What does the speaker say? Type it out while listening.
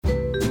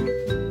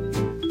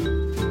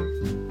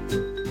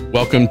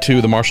Welcome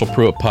to the Marshall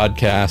Pruitt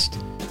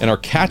Podcast and our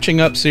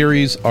Catching Up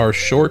series, our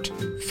short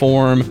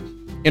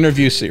form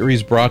interview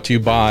series brought to you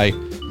by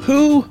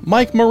who?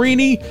 Mike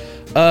Maurini,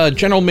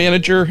 General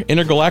Manager,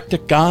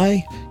 Intergalactic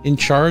guy in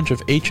charge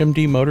of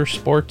HMD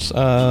Motorsports,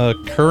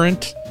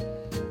 current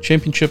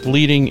championship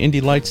leading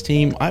Indy Lights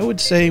team. I would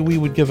say we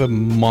would give a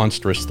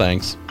monstrous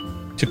thanks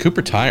to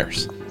Cooper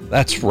Tires.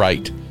 That's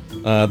right.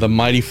 The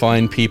mighty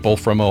fine people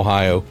from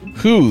Ohio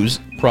whose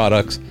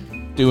products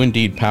do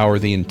indeed power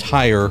the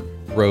entire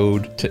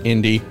road to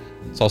Indy.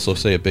 Let's also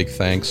say a big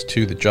thanks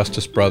to the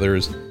Justice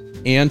Brothers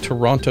and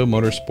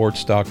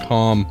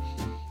TorontoMotorsports.com.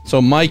 So,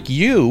 Mike,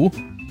 you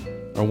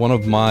are one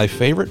of my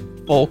favorite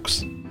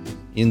folks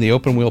in the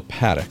open wheel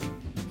paddock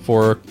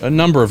for a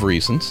number of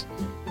reasons.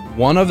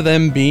 One of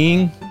them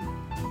being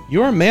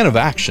you're a man of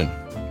action.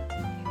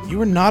 You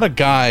are not a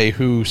guy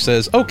who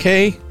says,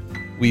 okay,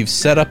 we've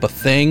set up a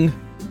thing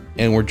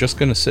and we're just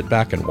going to sit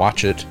back and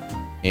watch it,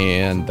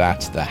 and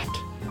that's that.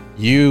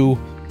 You,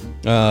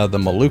 the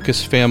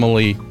Malukas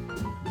family,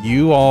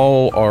 you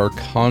all are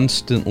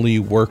constantly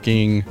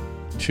working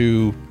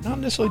to not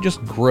necessarily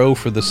just grow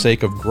for the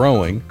sake of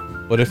growing,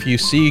 but if you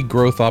see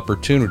growth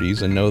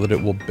opportunities and know that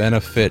it will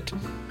benefit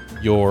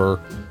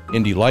your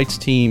Indy Lights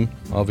team,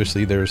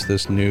 obviously there's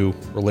this new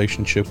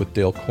relationship with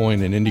Dale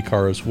Coyne and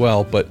IndyCar as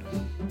well, but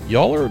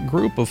y'all are a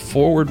group of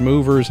forward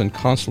movers and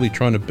constantly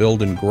trying to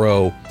build and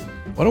grow.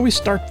 Why don't we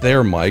start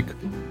there, Mike?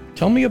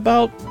 Tell me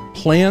about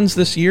plans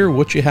this year,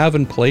 what you have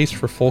in place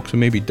for folks who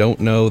maybe don't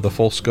know the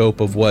full scope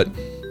of what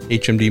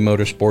HMD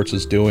Motorsports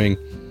is doing,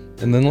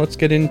 and then let's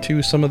get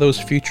into some of those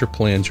future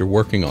plans you're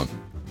working on.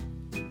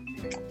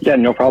 Yeah,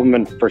 no problem.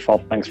 And first of all,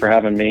 thanks for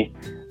having me.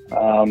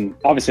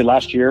 Obviously,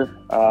 last year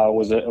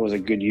was a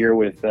good year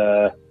with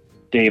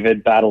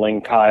David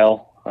battling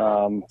Kyle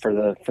for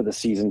the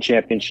season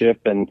championship,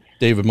 and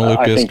David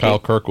Malukas, Kyle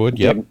Kirkwood.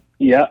 Yep.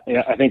 Yeah.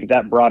 I think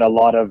that brought a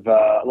lot of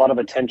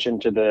attention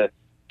to the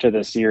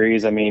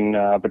series. I mean,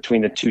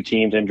 between the two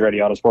teams, Andretti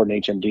Autosport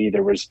and HMD,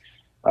 there was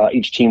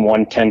each team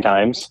won 10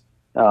 times.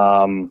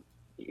 One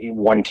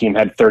team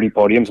had 30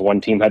 podiums, one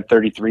team had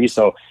 33.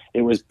 So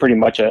it was pretty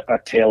much a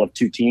tale of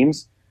two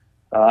teams.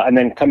 And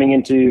then coming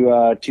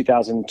into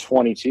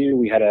 2022,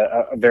 we had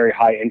a very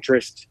high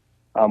interest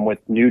with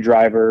new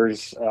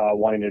drivers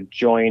wanting to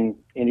join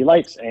Indy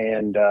Lights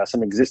and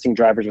some existing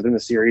drivers within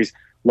the series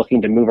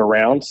looking to move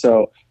around.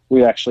 So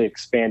we actually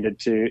expanded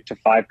to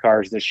 5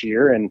 cars this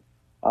year, and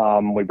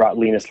we brought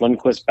Linus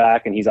Lundqvist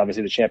back, and he's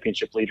obviously the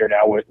championship leader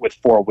now with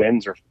 4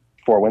 wins, I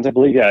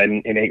believe,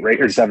 in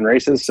 8 or 7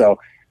 races. So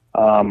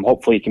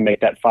hopefully he can make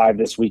that 5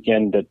 this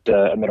weekend at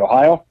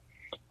Mid-Ohio.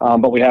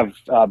 But we have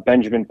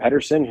Benjamin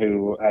Pedersen,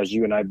 who, as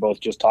you and I both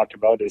just talked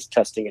about, is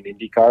testing an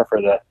IndyCar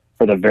for the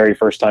very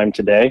first time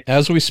today.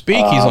 As we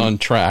speak, he's on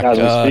track. As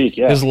we speak,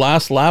 yeah. His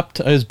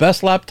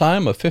best lap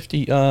time of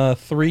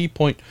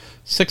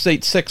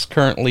 53.686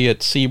 currently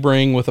at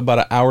Sebring with about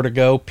an hour to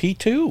go.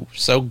 P2.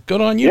 So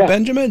good on you, yeah.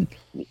 Benjamin.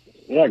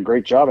 Yeah,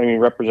 great job. I mean,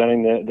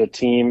 representing the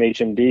team,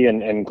 HMD,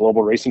 and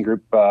Global Racing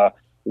Group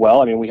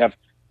well. I mean, we have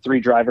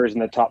 3 drivers in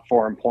the top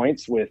 4 in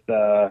points with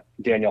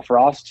Daniel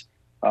Frost.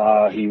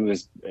 He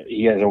has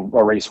a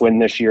race win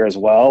this year as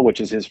well, which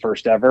is his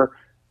first ever.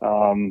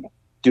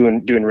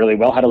 Doing really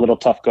well. Had a little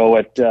tough go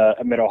at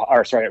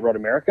Road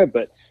America,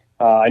 but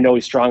I know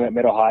he's strong at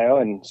Mid-Ohio,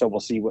 and so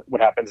we'll see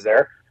what happens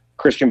there.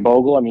 Christian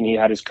Bogle, I mean, he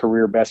had his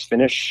career best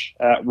finish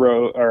at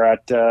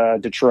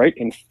Detroit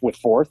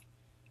with 4th.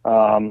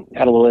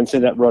 Had a little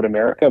incident at Road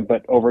America,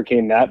 but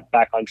overcame that,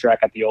 back on track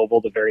at the Oval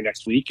the very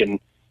next week, and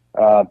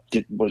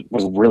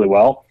was really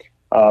well.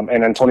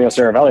 And Antonio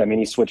Saravelli, I mean,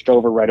 he switched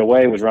over right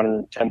away, was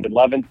running 10th,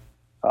 11th,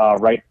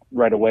 right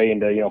away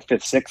into 5th,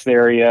 6th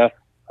area.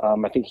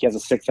 I think he has a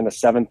 6th and a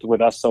 7th with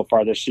us so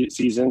far this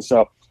season.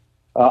 So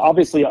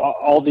obviously,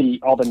 all the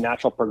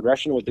natural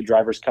progression with the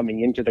drivers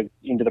coming into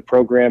the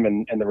program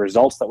and the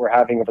results that we're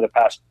having over the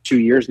past 2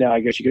 years now, I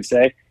guess you could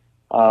say,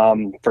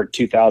 for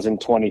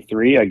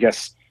 2023. I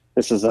guess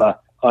this is a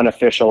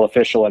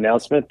official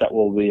announcement that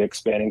we'll be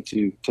expanding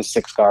to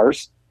 6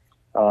 cars.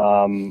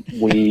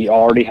 We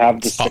already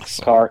have the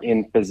 6th car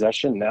in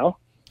possession now.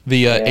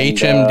 The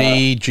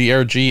HMD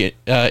GRG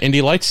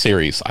Indy Lights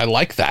series. I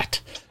like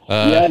that.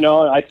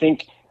 I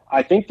think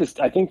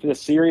the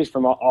series,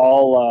 from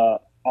all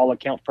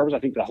account purposes, I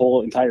think the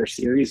whole entire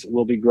series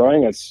will be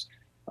growing. It's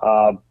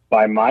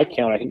by my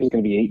count, I think it's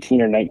going to be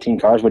 18 or 19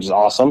 cars, which is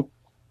awesome.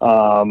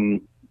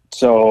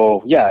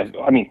 So yeah,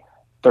 I mean,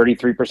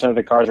 33% of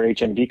the cars are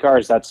HMD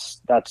cars.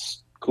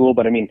 That's cool,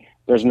 but I mean,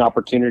 there's an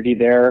opportunity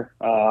there.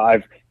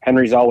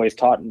 Henry's always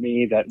taught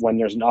me that when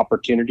there's an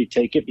opportunity,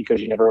 take it, because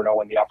you never know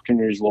when the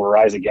opportunities will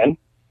arise again.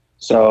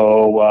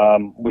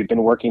 So we've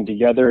been working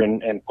together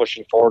and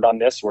pushing forward on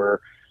this. We're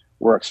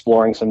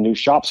exploring some new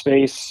shop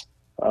space.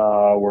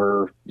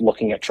 We're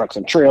looking at trucks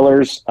and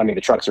trailers. I mean,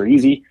 the trucks are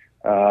easy.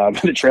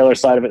 But the trailer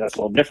side of it, that's a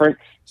little different.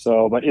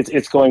 So, but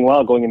it's going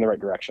well, going in the right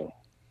direction.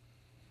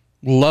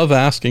 Love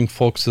asking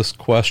folks this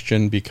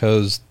question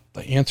because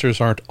the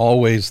answers aren't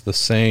always the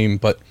same,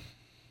 but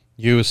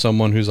You as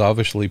someone who's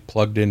obviously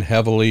plugged in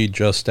heavily,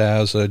 just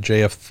as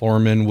J.F.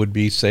 Thorman would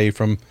be, say,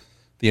 from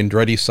the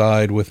Andretti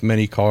side with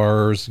many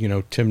cars,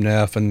 Tim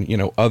Neff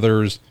and,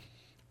 others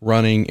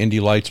running Indy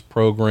Lights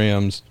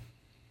programs.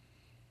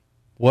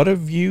 What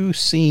have you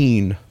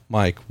seen,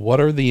 Mike?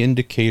 What are the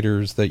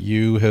indicators that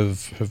you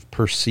have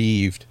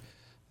perceived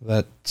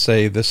that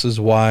say this is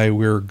why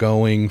we're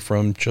going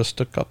from just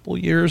a couple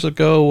years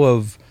ago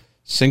of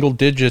single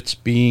digits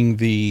being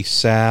the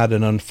sad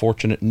and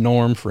unfortunate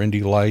norm for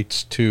Indy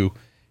Lights to,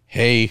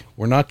 hey,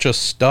 we're not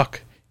just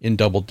stuck in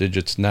double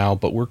digits now,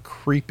 but we're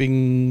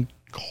creeping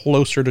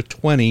closer to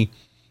 20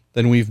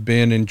 than we've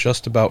been in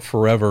just about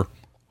forever.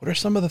 What are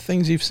some of the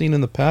things you've seen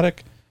in the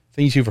paddock,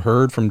 things you've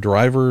heard from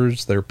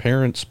drivers, their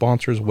parents,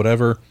 sponsors,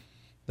 whatever,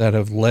 that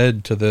have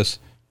led to this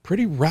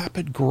pretty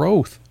rapid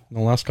growth in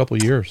the last couple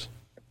of years?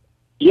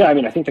 Yeah, I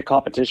mean, I think the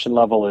competition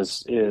level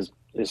is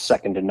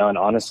second to none,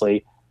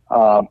 honestly.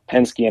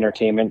 Penske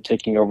Entertainment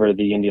taking over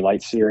the Indy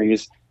Lights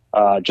series,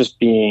 just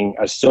being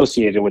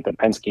associated with the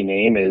Penske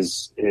name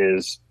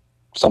is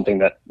something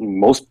that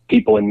most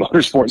people in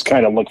motorsports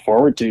kind of look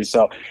forward to.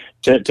 So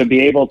to be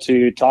able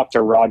to talk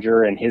to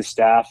Roger and his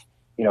staff,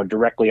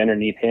 directly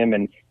underneath him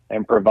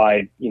and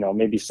provide,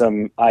 maybe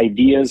some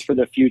ideas for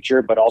the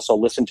future, but also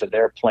listen to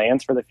their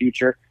plans for the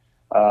future.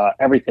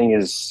 Everything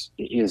is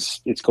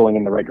going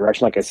in the right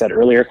direction. Like I said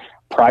earlier,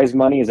 prize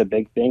money is a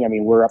big thing. I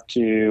mean, we're up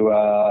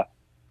to,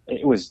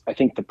 I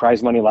think the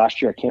prize money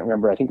last year, I can't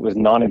remember. I think it was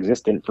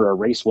non-existent for a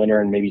race winner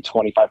and maybe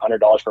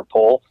 $2,500 for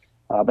pole.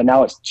 But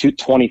now it's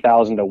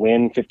 $20,000 to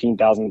win,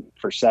 $15,000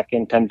 for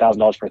second,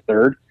 $10,000 for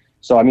third.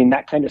 So, I mean,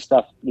 that kind of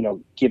stuff,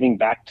 giving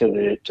back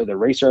to the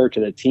racer, to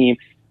the team,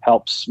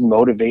 helps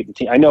motivate the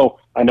team. I know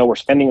we're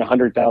spending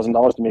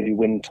 $100,000 to maybe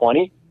win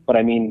 20, but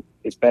I mean,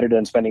 it's better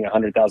than spending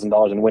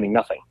 $100,000 and winning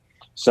nothing.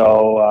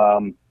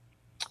 So,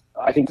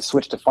 I think the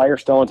switch to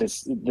Firestones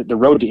is the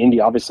road to Indy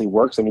obviously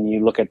works. I mean,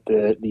 you look at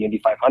the Indy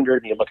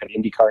 500 and you look at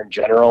IndyCar in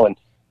general and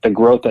the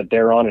growth that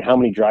they're on and how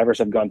many drivers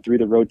have gone through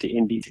the road to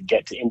Indy to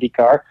get to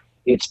IndyCar.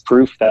 It's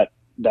proof that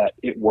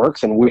it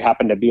works. And we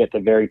happen to be at the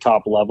very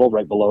top level,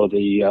 right below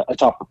the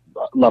top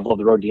level of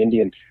the road to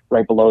Indy and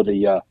right below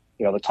the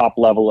top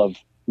level of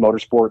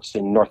motorsports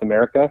in North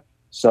America.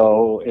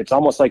 So it's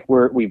almost like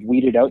we've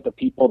weeded out the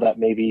people that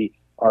maybe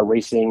are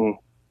racing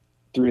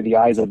through the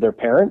eyes of their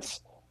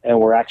parents. And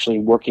we're actually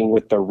working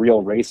with the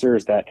real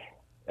racers that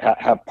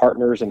have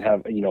partners and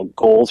have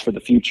goals for the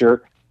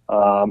future,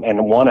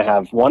 and want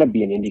to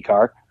be in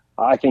IndyCar.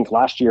 I think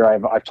last year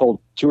I've told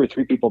 2 or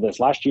 3 people this.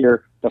 Last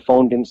year the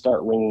phone didn't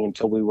start ringing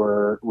until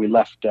we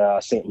left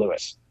St.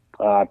 Louis.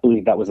 I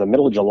believe that was the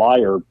middle of July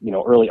or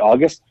early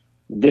August.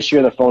 This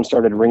year the phone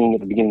started ringing at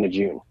the beginning of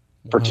June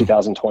for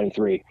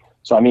 2023.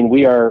 So I mean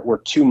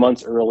we're 2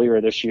 months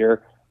earlier this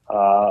year.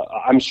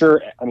 I'm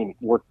sure. I mean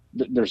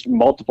there's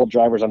multiple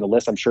drivers on the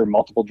list. I'm sure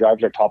multiple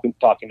drivers are talking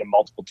to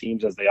multiple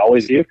teams as they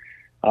always do.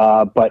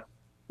 But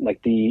like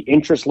the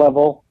interest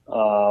level,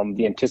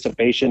 the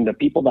anticipation, the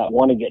people that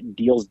want to get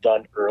deals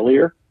done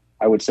earlier,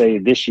 I would say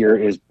this year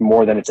is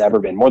more than it's ever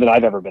been, more than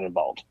I've ever been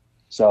involved.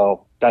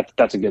 So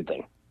that's a good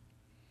thing.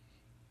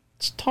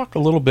 Let's talk a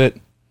little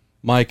bit,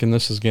 Mike, and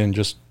this is again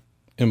just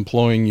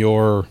employing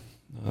your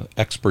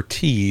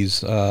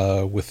expertise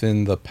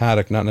within the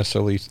paddock, not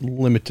necessarily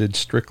limited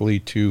strictly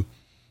to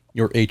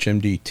your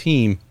HMD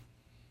team.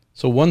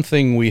 So one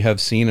thing we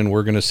have seen, and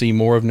we're going to see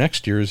more of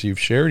next year, as you've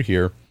shared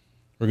here,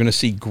 we're going to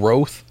see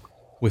growth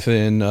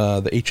within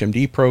the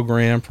HMD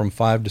program from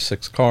 5 to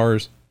 6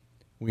 cars.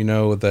 We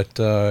know that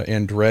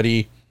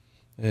Andretti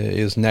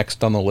is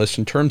next on the list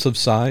in terms of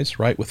size,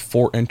 right? With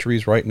 4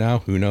 entries right now.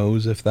 Who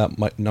knows if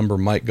that number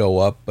might go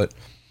up. But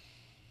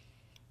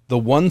the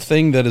one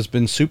thing that has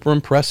been super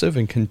impressive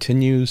and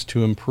continues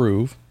to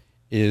improve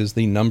is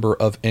the number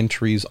of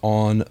entries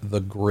on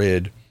the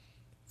grid.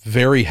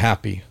 Very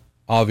happy,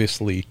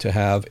 obviously, to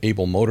have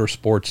Able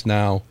Motorsports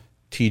now,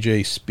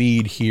 TJ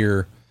Speed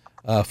here,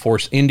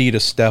 Force Indy to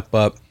step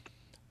up.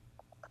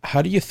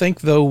 How do you think,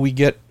 though, we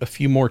get a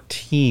few more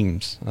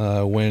teams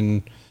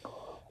when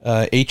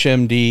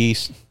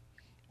HMD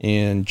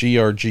and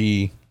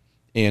GRG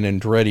and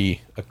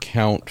Andretti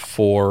account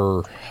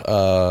for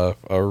a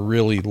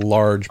really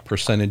large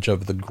percentage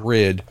of the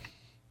grid?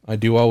 I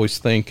do always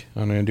think,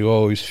 and I do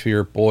always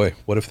fear, boy,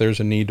 what if there's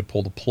a need to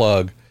pull the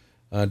plug?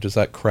 Does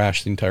that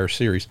crash the entire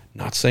series?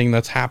 Not saying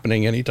that's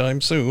happening anytime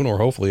soon or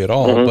hopefully at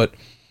all, but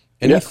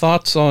any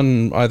thoughts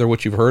on either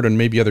what you've heard and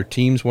maybe other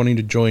teams wanting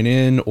to join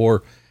in,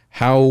 or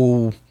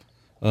how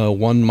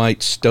one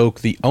might stoke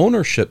the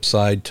ownership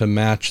side to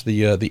match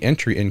the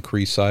entry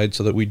increase side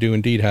so that we do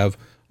indeed have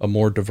a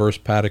more diverse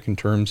paddock in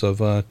terms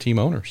of team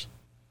owners?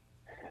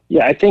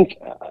 Yeah, I think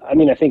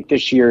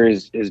this year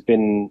has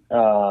been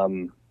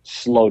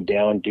slowed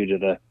down due to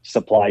the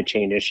supply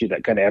chain issue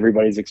that kind of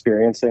everybody's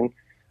experiencing.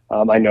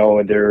 I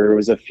know there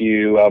was a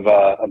few of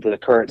the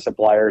current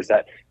suppliers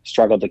that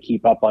struggled to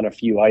keep up on a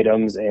few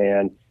items,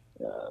 and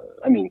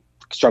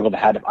struggled to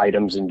have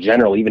items in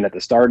general, even at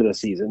the start of the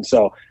season.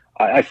 So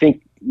I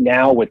think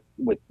now with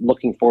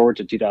looking forward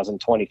to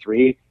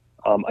 2023,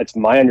 It's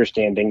my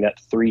understanding that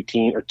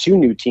two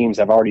new teams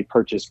have already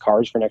purchased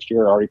cars for next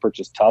year, or already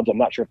purchased tubs. I'm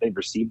not sure if they've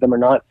received them or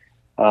not.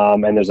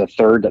 And there's a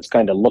third that's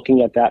kind of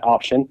looking at that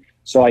option.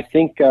 So I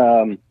think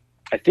the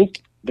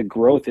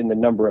growth in the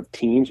number of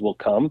teams will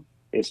come.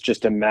 It's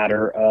just a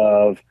matter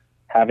of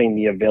having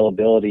the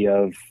availability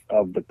of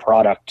the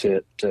product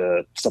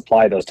to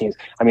supply those teams.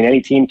 I mean,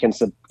 any team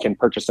can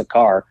purchase a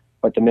car,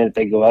 but the minute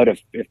they go out,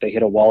 if they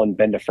hit a wall and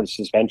bend a front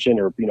suspension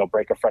or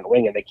break a front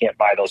wing and they can't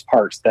buy those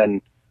parts,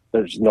 then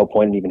there's no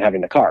point in even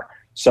having the car.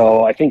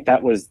 So I think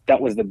that was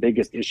the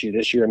biggest issue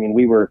this year. I mean,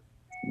 we were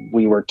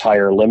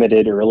tire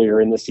limited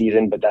earlier in the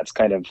season, but that's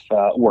kind of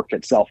worked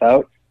itself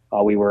out.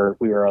 We were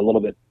a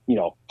little bit,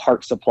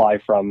 part supply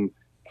from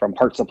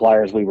part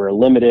suppliers. We were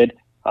limited,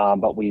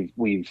 but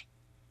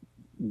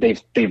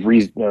they've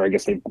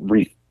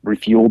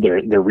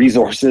refueled their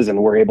resources,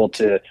 and we're able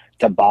to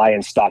buy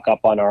and stock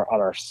up on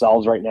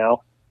ourselves right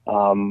now.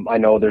 I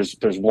know there's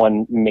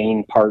one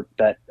main part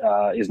that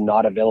is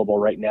not available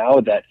right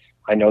now that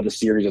I know the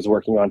series is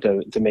working on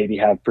to maybe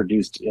have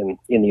produced in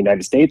the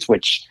United States,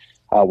 which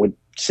would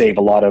save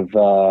a lot of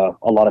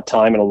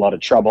time and a lot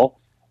of trouble.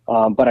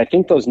 But I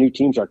think those new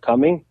teams are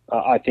coming.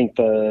 I think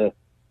the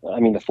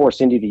Force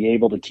Indy, the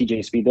Able, the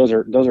TJ Speed, those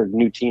are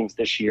new teams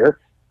this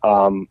year.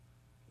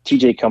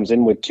 TJ comes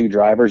in with 2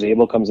 drivers.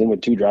 Able comes in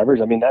with 2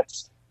 drivers. I mean,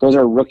 those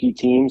are rookie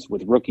teams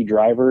with rookie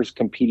drivers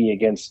competing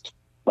against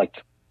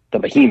like the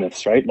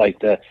behemoths, right? Like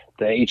the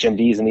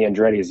HMDs and the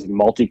Andretti's,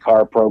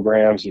 multi-car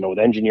programs, with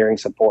engineering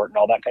support and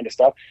all that kind of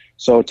stuff.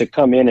 So to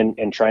come in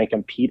and try and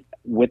compete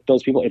with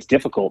those people, it's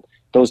difficult.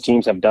 Those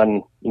teams have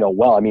done,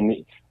 well. I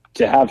mean,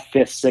 to have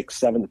 5th, 6th,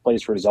 7th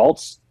place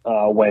results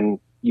when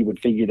you would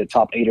figure the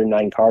top 8 or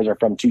 9 cars are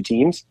from 2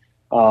 teams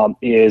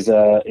is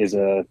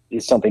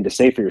something to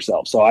say for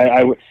yourself. So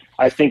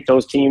I think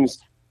those teams,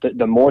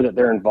 the more that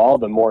they're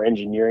involved, the more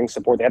engineering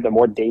support they have, the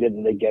more data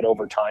that they get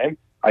over time.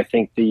 I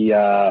think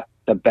the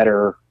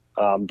better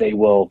they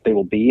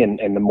will be,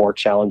 and the more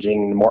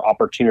challenging, the more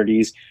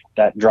opportunities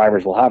that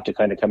drivers will have to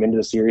kind of come into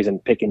the series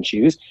and pick and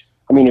choose.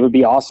 I mean, it would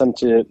be awesome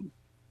to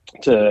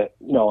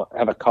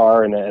have a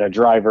car and a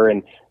driver,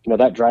 and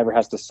that driver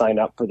has to sign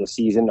up for the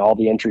season. All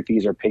the entry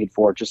fees are paid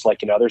for, just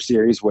like in other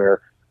series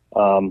where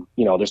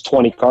there's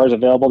 20 cars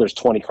available. There's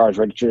 20 cars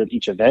registered at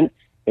each event.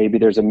 Maybe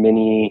there's a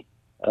mini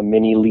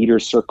leader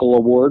circle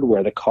award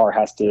where the car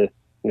has to,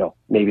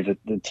 maybe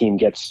the team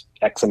gets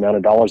X amount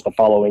of dollars the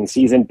following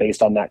season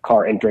based on that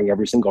car entering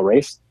every single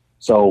race.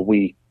 So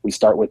we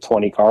start with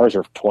 20 cars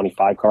or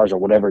 25 cars or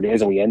whatever it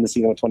is, and we end the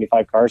season with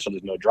 25 cars. So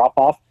there's no drop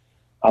off.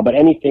 But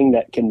anything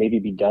that can maybe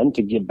be done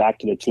to give back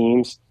to the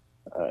teams,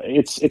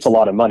 it's a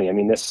lot of money. I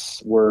mean,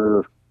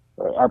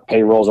 our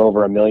payroll's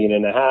over $1.5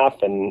 million,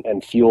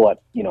 and fuel at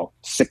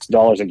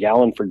 $6 a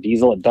gallon for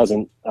diesel. It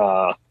doesn't,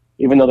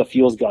 even though the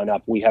fuel's gone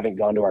up, we haven't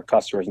gone to our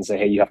customers and say,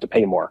 hey, you have to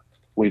pay more.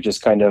 We've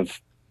just kind of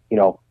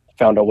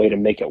found a way to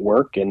make it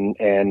work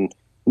and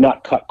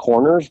not cut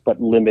corners, but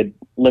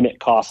limit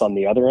costs on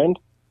the other end.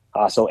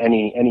 So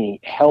any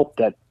help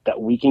that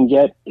we can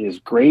get is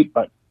great,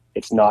 but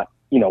it's not,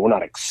 we're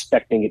not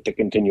expecting it to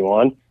continue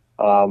on.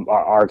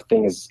 Our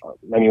thing is,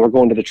 we're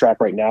going to the track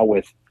right now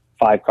with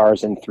 5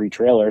 cars and 3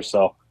 trailers.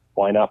 So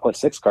why not put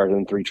 6 cars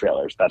and 3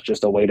 trailers? That's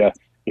just a way to,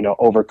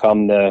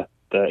 overcome the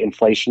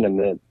inflation and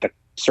the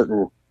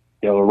certain,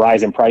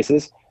 rise in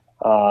prices.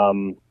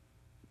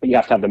 But you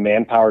have to have the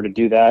manpower to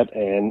do that.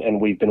 And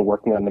we've been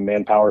working on the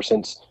manpower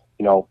since,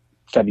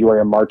 February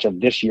or March of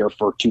this year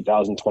for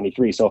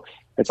 2023. So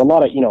it's a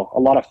lot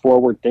of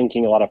forward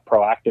thinking, a lot of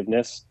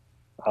proactiveness.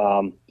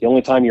 The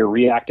only time you're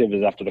reactive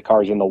is after the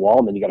car's in the wall,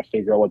 and then you got to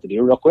figure out what to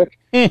do real quick.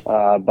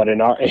 But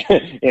in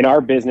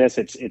our business,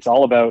 it's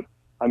all about,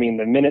 the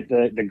minute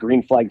the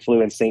green flag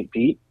flew in St.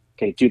 Pete,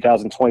 okay,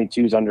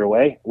 2022 is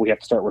underway. We have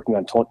to start working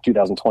on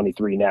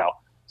 2023 now.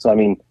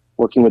 So,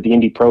 working with the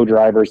Indy Pro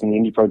drivers and the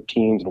Indy Pro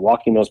teams and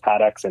walking those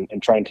paddocks and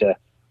trying to,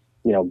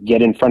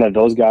 get in front of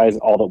those guys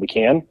all that we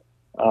can.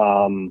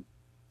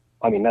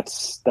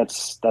 That's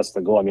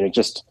the goal.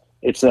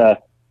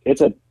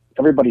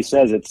 Everybody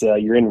says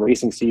you're in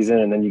racing season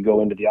and then you go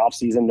into the off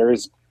season. There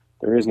is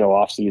no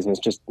off season. It's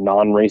just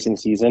non-racing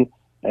season.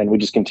 And we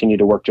just continue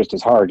to work just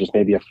as hard, just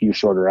maybe a few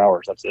shorter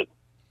hours. That's it.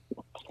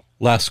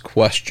 Last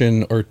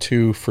question or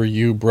two for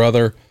you,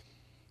 brother.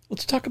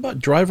 Let's talk about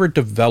driver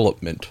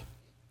development.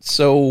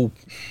 So,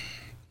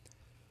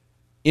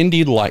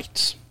 Indy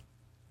Lights.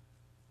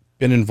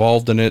 Been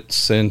involved in it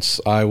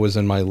since I was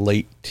in my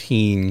late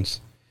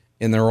teens.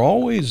 And there are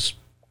always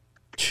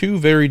 2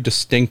 very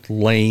distinct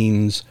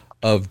lanes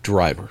of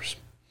drivers.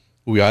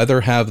 We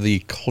either have the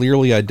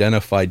clearly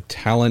identified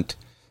talent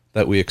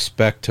that we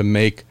expect to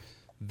make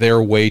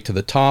their way to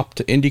the top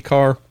to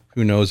IndyCar.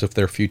 Who knows if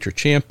they're future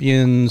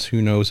champions?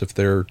 Who knows if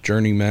they're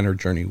journeymen or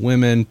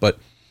journeywomen? But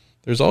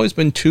there's always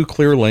been 2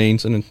 clear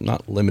lanes, and it's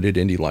not limited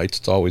Indy Lights.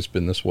 It's always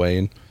been this way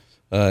in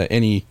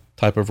any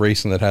type of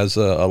racing that has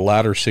a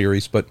ladder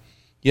series. But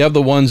you have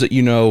the ones that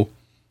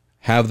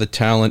have the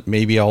talent,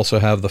 maybe also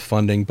have the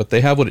funding, but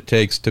they have what it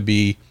takes to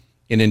be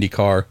in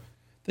IndyCar.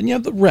 Then you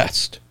have the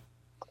rest.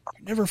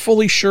 you're never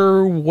fully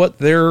sure what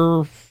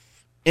their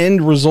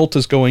end result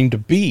is going to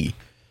be.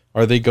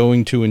 Are they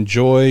going to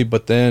enjoy,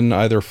 but then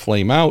either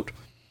flame out?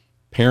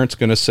 Parents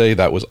going to say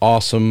that was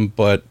awesome,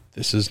 but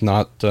this is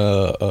not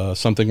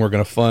something we're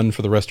going to fund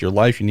for the rest of your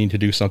life. You need to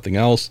do something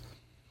else.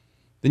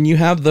 Then you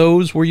have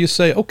those where you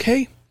say,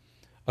 okay,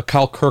 a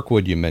Kyle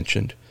Kirkwood you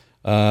mentioned.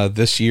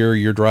 This year,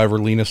 your driver,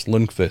 Linus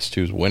Lundqvist,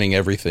 who's winning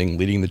everything,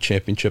 leading the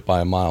championship by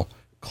a mile.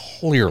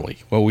 Clearly,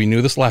 well, we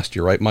knew this last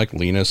year, right, Mike?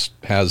 Linus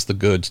has the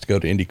goods to go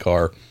to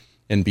IndyCar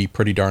and be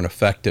pretty darn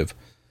effective.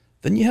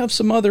 Then you have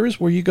some others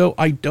where you go,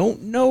 I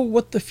don't know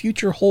what the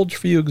future holds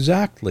for you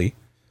exactly,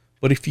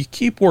 but if you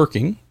keep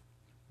working,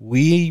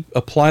 we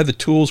apply the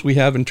tools we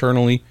have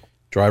internally,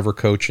 driver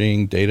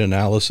coaching, data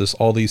analysis,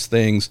 all these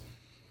things.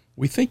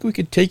 We think we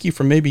could take you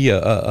from maybe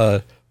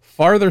a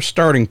farther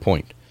starting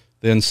point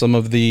than some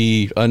of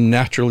the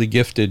unnaturally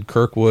gifted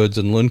Kirkwoods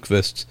and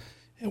Lundqvists.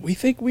 And we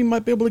think we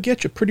might be able to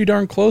get you pretty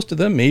darn close to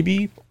them,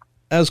 maybe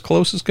as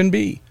close as can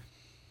be.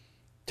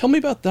 Tell me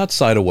about that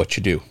side of what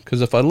you do, because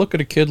if I look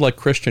at a kid like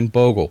Christian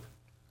Bogle,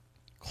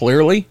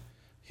 clearly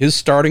his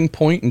starting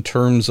point in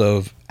terms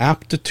of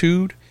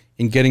aptitude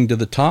in getting to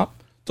the top,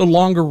 the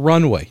longer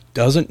runway.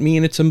 Doesn't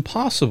mean it's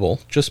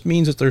impossible, just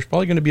means that there's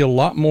probably going to be a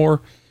lot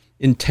more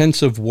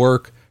intensive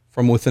work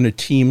from within a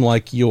team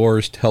like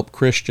yours to help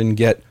Christian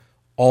get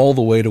all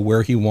the way to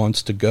where he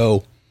wants to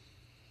go.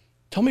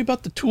 Tell me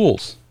about the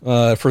tools.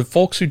 For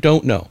folks who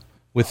don't know,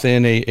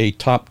 within a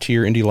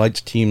top-tier Indy Lights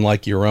team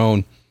like your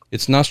own,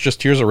 it's not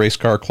just here's a race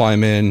car,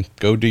 climb in,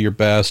 go do your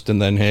best,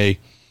 and then, hey,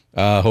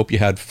 hope you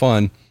had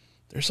fun.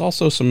 There's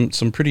also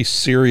some pretty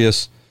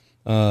serious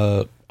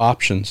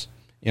options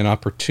and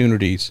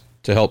opportunities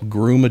to help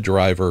groom a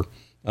driver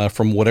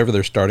from whatever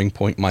their starting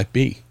point might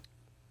be.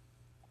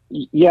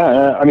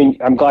 Yeah, I mean,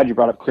 I'm glad you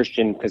brought up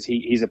Christian because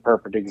he's a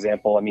perfect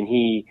example. I mean,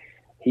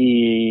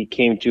 he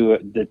came to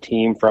the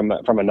team from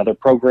another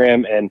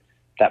program, and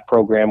that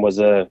program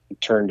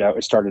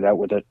it started out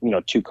with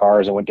 2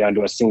 cars and went down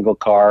to a single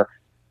car,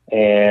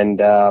 and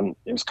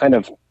it was kind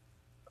of,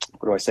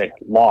 what do I say,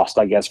 lost,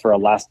 I guess, for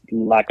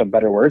lack of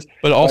better words.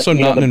 But also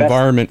not an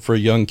environment for a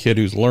young kid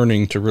who's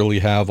learning to really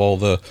have all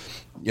the,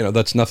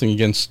 that's nothing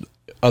against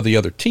the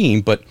other team,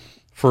 but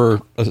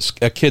for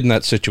a kid in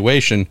that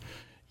situation,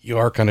 you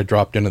are kind of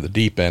dropped into the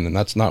deep end, and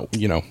that's not,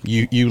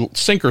 you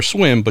sink or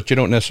swim, but you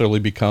don't necessarily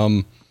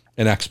become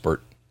an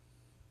expert.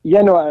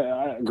 Yeah, no,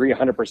 I agree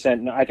 100%.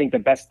 And I think the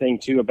best thing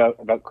too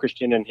about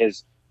Christian and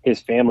his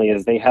family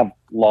is they have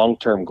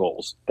long-term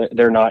goals.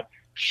 They're not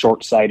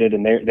short-sighted,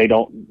 and they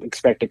don't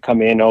expect to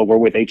come in, we're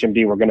with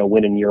HMD, we're going to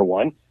win in year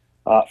one.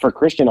 For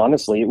Christian,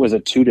 honestly, it was a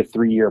 2 to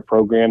 3 year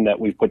program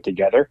that we've put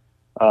together.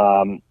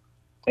 And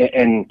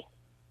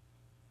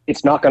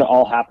it's not going to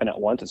all happen at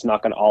once. It's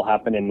not going to all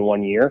happen in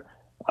 1 year.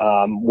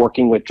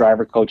 Working with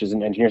driver coaches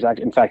and engineers.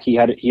 In fact, he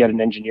had an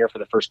engineer for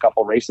the first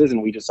couple races,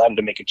 and we decided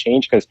to make a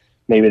change because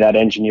maybe that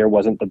engineer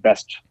wasn't the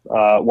best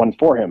one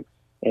for him.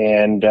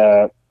 And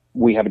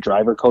we have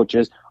driver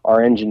coaches.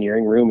 Our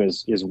engineering room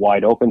is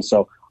wide open,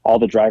 so all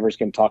the drivers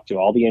can talk to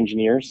all the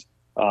engineers.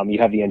 You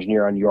have the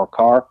engineer on your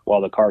car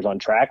while the car's on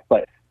track,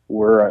 but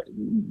we're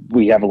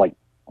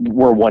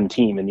one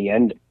team in the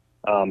end.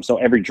 So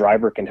every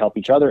driver can help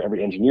each other.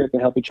 Every engineer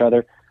can help each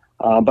other.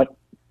 But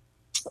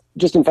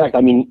just in fact,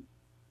 I mean,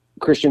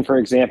 Christian, for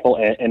example,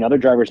 and other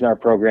drivers in our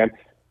program,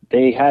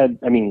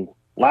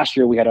 last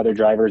year we had other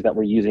drivers that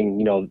were using,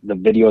 the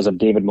videos of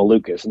David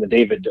Malukas and the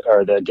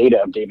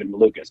data of David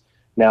Malukas.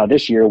 Now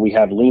this year we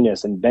have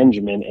Linus and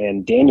Benjamin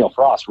and Daniel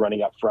Frost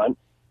running up front,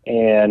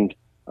 and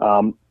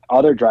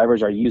other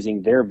drivers are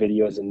using their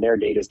videos and their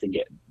data to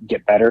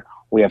get better.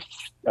 We have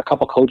a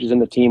couple coaches in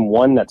the team,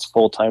 one that's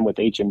full-time with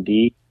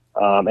HMD,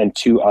 and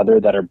 2 other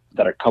that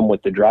are come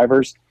with the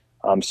drivers.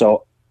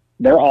 So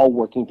they're all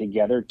working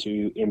together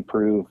to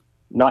improve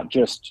not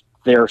just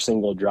their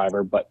single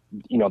driver, but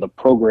the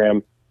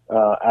program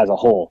as a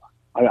whole.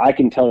 I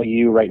can tell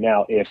you right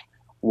now, if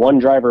one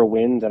driver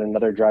wins and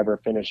another driver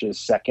finishes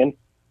second,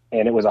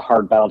 and it was a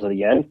hard battle to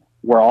the end,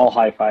 we're all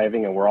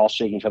high-fiving and we're all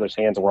shaking each other's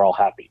hands and we're all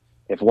happy.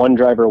 If one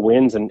driver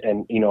wins and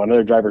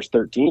another driver's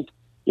 13th,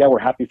 yeah, we're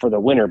happy for the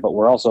winner, but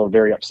we're also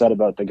very upset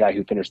about the guy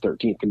who finished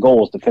 13th. The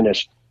goal is to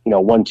finish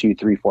 1, 2,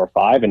 3, 4,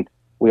 5, and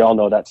we all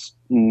know that's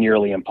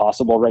nearly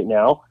impossible right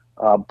now.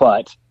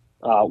 But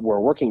we're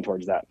working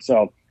towards that.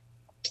 So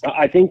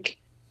I think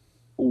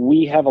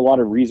we have a lot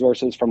of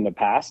resources from the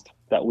past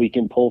that we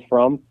can pull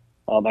from.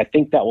 I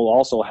think that will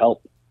also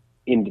help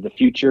into the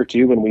future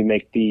too when we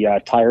make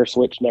the tire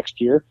switch next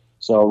year.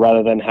 So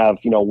rather than have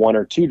 1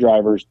 or 2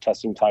 drivers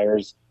testing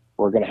tires,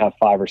 we're going to have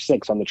 5 or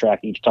 6 on the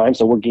track each time.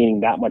 So we're gaining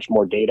that much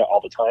more data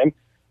all the time.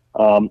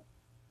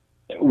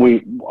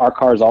 Our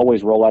cars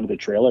always roll out of the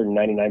trailer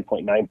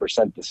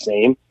 99.9% the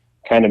same.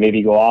 Kind of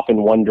maybe go off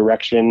in one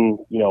direction,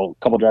 a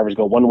couple drivers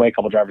go one way, a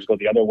couple drivers go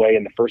the other way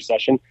in the first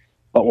session.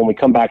 But when we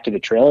come back to the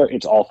trailer,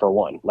 it's all for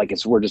one.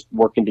 We're just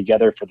working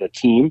together for the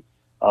team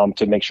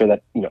to make sure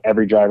that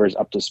every driver is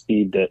up to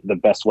speed the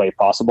best way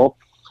possible.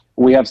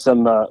 We have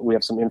some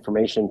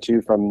information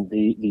too from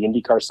the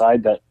IndyCar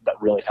side that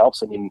really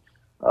helps. I mean,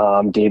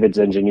 David's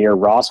engineer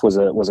Ross was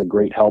a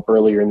great help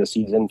earlier in the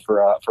season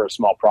for a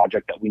small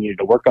project that we needed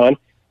to work on.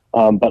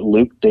 But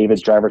Luke,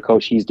 David's driver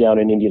coach, he's down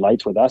in Indy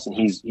Lights with us, and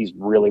he's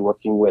really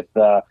working with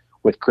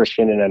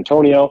Christian and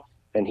Antonio,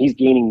 and he's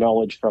gaining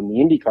knowledge from the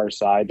IndyCar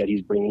side that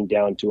he's bringing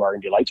down to our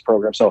Indy Lights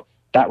program. So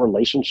that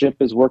relationship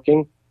is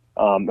working,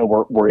 and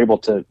we're able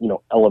to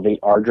elevate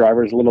our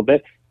drivers a little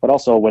bit. But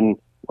also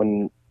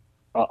when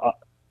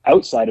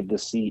outside of the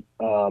seat,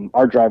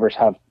 our drivers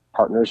have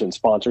partners and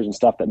sponsors and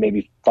stuff that may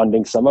be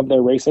funding some of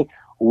their racing.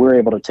 We're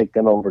able to take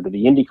them over to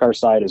the IndyCar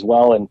side as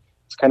well, and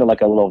it's kind of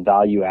like a little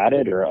value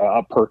added or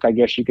a perk, I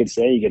guess you could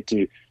say. You get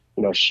to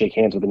shake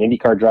hands with an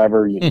IndyCar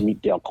driver. You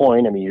meet Dale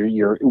Coyne. I mean,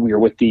 you're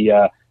with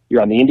the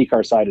you're on the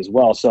IndyCar side as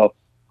well. So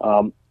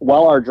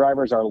while our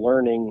drivers are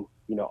learning,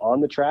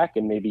 on the track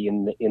and maybe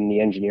in the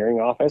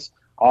engineering office,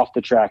 off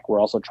the track, we're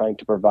also trying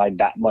to provide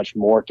that much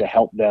more to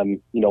help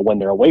them, when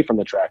they're away from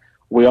the track.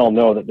 We all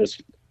know that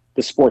this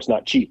sport's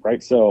not cheap,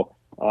 right? So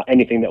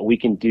anything that we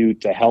can do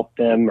to help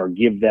them or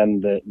give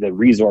them the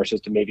resources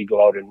to maybe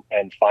go out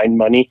and find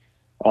money,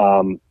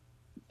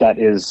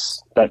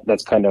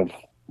 that's kind of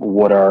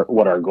what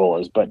our goal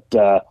is. But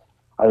I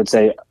would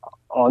say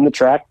on the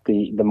track,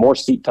 the more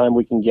seat time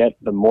we can get,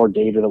 the more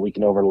data that we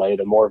can overlay,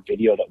 the more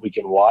video that we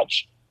can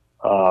watch,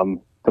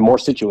 the more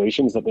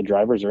situations that the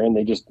drivers are in,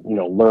 they just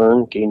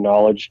learn, gain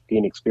knowledge,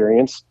 gain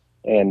experience,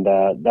 and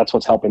that's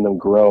what's helping them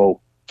grow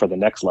for the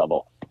next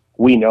level.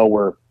 We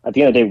know at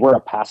the end of the day, we're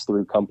a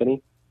pass-through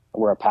company.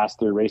 We're a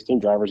pass-through race team.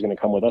 Drivers going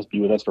to come with us, be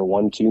with us for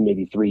 1, 2,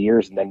 maybe 3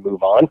 years, and then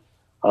move on.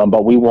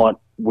 But we want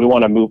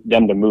to move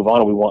them to move on.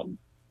 And we want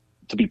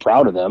to be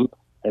proud of them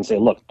and say,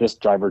 look, this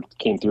driver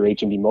came through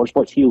HMD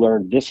Motorsports. He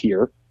learned this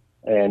here,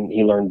 and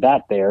he learned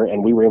that there,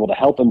 and we were able to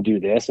help him do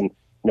this. And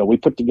we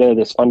put together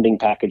this funding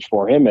package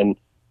for him, and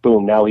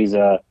boom, now he's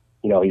an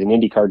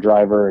IndyCar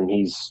driver, and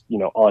he's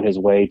on his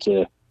way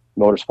to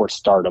motorsport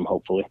stardom,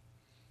 hopefully.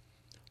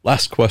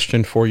 Last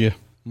question for you,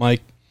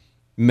 Mike.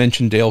 You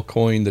mentioned Dale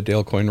Coyne, the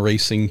Dale Coyne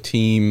Racing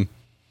Team.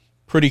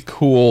 Pretty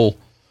cool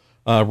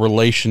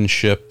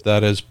relationship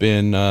that has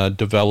been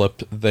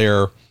developed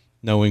there,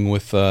 knowing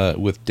with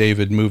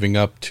David moving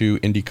up to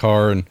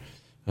IndyCar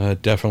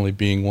and definitely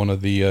being one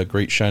of the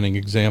great shining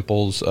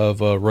examples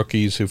of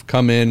rookies who've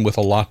come in with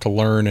a lot to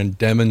learn and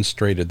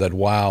demonstrated that,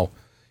 wow,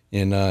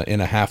 in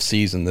a half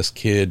season, this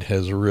kid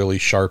has really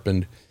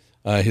sharpened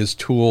his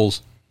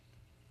tools.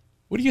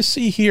 What do you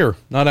see here?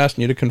 Not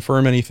asking you to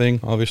confirm anything.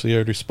 Obviously, I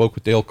already spoke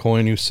with Dale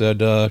Coyne, who said,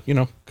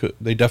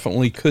 they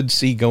definitely could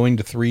see going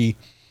to 3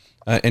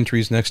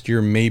 entries next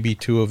year, maybe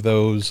 2 of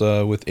those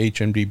with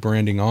HMD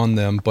branding on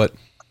them. But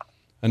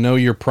I know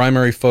your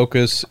primary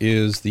focus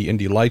is the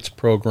Indy Lights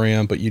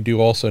program, but you do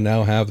also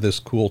now have this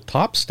cool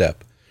top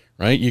step,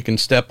 right? You can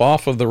step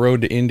off of the road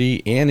to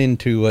Indy and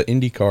into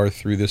IndyCar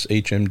through this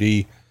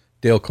HMD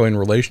Dale Coyne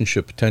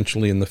relationship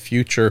potentially in the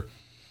future.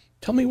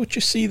 Tell me what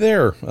you see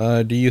there.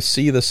 Do you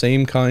see the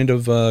same kind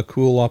of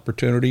cool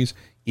opportunities,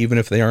 even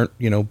if they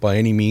aren't, by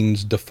any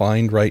means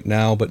defined right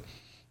now, but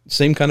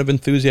same kind of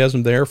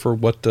enthusiasm there for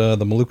what the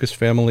Malukas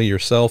family,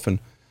 yourself, and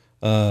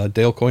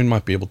Dale Coyne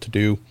might be able to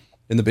do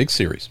in the big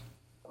series?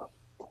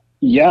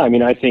 Yeah, I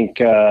mean, I think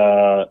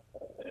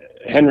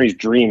Henry's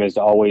dream is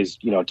always,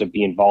 to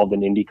be involved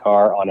in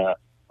IndyCar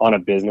on a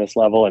business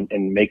level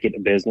and make it a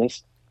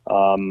business.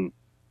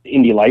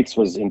 Indy Lights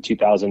was in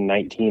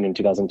 2019 and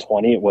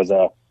 2020. It was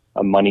a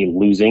money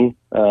losing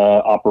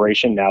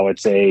operation. Now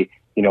it's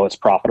it's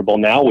profitable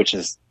now, which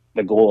is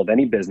the goal of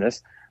any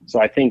business. So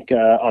I think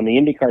on the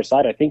IndyCar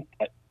side, I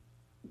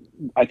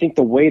think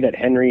the way that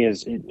Henry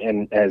has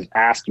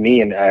asked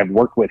me, and I've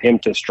worked with him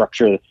to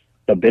structure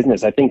the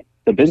business, I think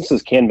the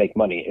businesses can make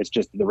money. It's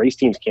just the race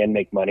teams can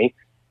make money,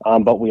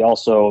 but we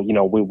also you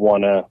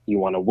want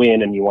to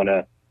win, and you want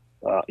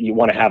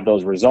to have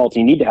those results.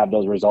 You need to have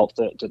those results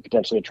to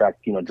potentially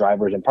attract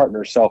drivers and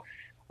partners. So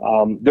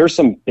there's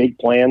some big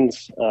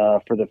plans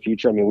for the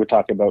future. I mean, we're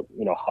talking about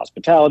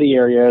hospitality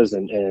areas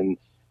and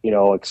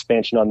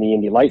expansion on the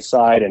Indy Lights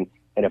side, and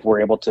if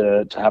we're able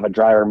to have a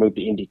driver move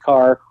to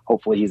IndyCar,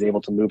 hopefully he's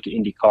able to move to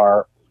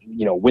IndyCar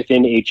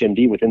within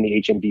HMD, within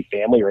the HMD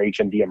family or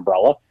HMD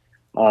umbrella.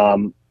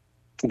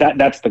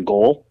 That's the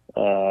goal.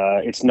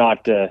 It's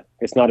not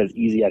as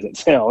easy as it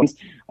sounds.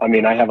 I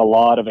mean, I have a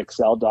lot of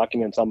Excel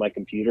documents on my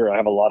computer. I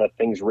have a lot of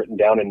things written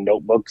down in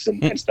notebooks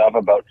and stuff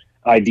about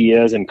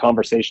ideas and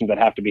conversations that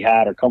have to be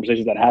had, or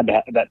conversations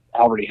that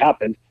already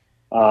happened.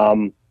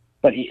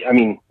 But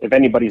if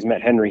anybody's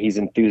met Henry, he's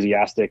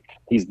enthusiastic.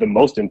 He's the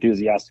most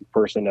enthusiastic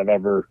person I've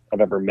ever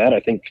met. I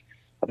think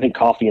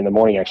coffee in the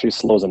morning actually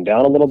slows him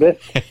down a little bit.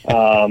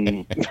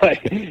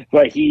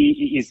 But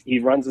he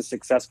runs a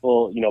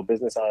successful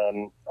business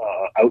on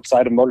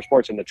outside of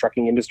motorsports in the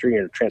trucking industry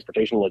or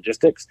transportation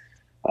logistics.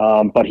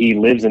 But he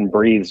lives and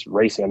breathes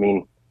racing. I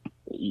mean,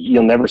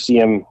 you'll never see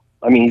him.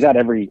 I mean, he's at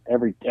every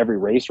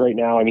race right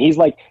now. I mean,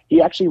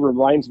 he actually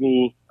reminds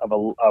me of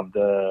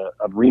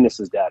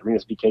Renus's dad,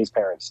 Renus VK's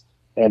parents,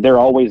 and they're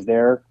always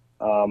there.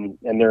 And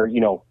they're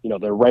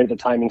they're right at the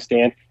timing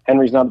stand.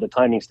 Henry's not at the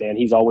timing stand.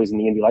 He's always in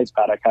the Indy Lights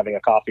paddock having a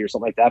coffee or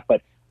something like that.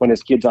 But when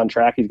his kid's on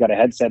track, he's got a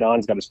headset on,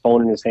 he's got his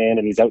phone in his hand,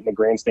 and he's out in the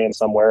grandstand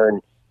somewhere and,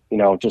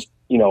 just,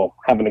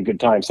 having a good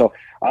time. So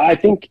I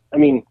think,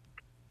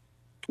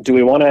 do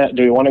we want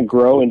to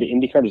grow into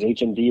IndyCar? Does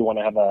HMD want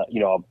to have a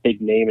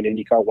big name in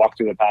IndyCar, walk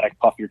through the paddock,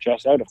 puff your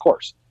chest out? Of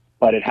course,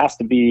 but it has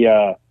to be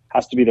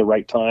the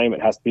right time.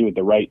 It has to be with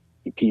the right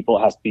people.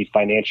 It has to be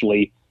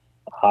financially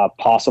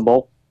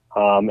possible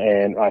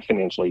and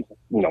financially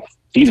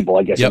feasible,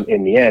 I guess, yep.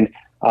 in the end.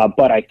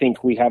 But I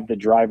think we have the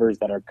drivers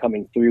that are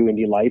coming through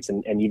Indy Lights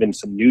and even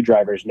some new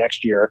drivers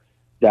next year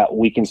that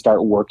we can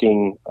start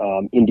working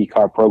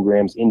IndyCar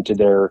programs into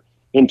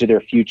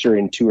their future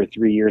in 2 or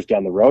 3 years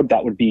down the road.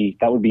 That would be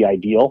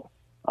ideal.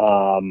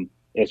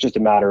 It's just a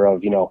matter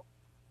of,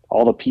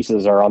 all the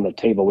pieces are on the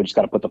table. We just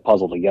got to put the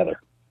puzzle together.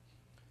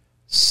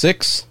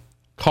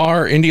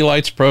 6-car Indy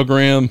Lights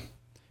program.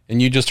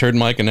 And you just heard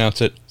Mike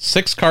announce it.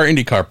 6-car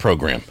IndyCar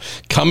program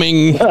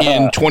coming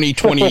in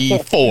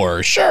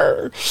 2024.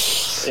 Sure.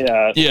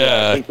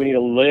 Yeah. I think we need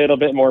a little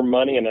bit more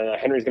money, and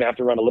Henry's going to have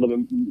to run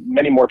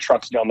many more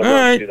trucks down the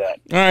road to do that.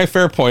 All right,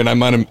 fair point. I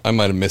might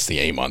have missed the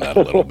aim on that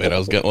a little bit. I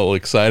was getting a little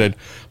excited.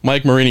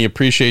 Mike Maurini,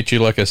 appreciate you.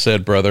 Like I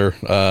said, brother,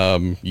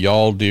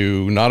 y'all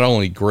do not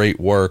only great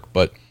work,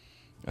 but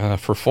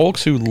for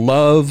folks who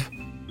love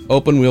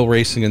open wheel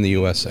racing in the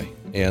USA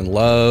and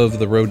love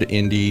the road to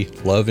Indy,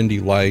 love Indy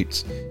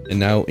Lights, and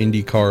now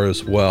IndyCar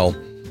as well.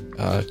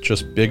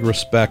 Just big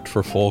respect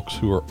for folks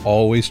who are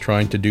always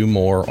trying to do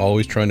more,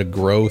 always trying to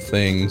grow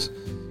things,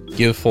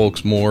 give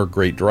folks more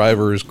great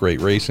drivers, great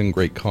racing,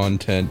 great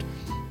content.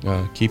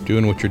 Keep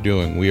doing what you're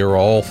doing. We are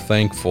all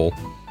thankful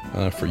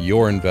for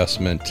your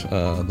investment,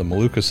 the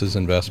Malukas'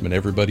 investment,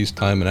 everybody's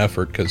time and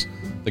effort, because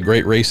the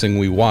great racing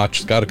we watch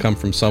has got to come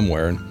from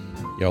somewhere, and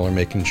y'all are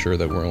making sure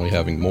that we're only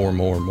having more,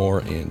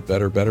 and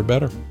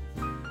better.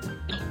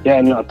 Yeah,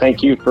 and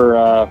thank you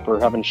for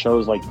having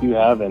shows like you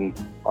have and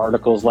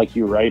articles like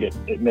you write.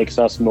 It makes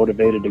us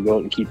motivated to go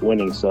out and keep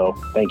winning. So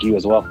thank you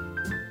as well.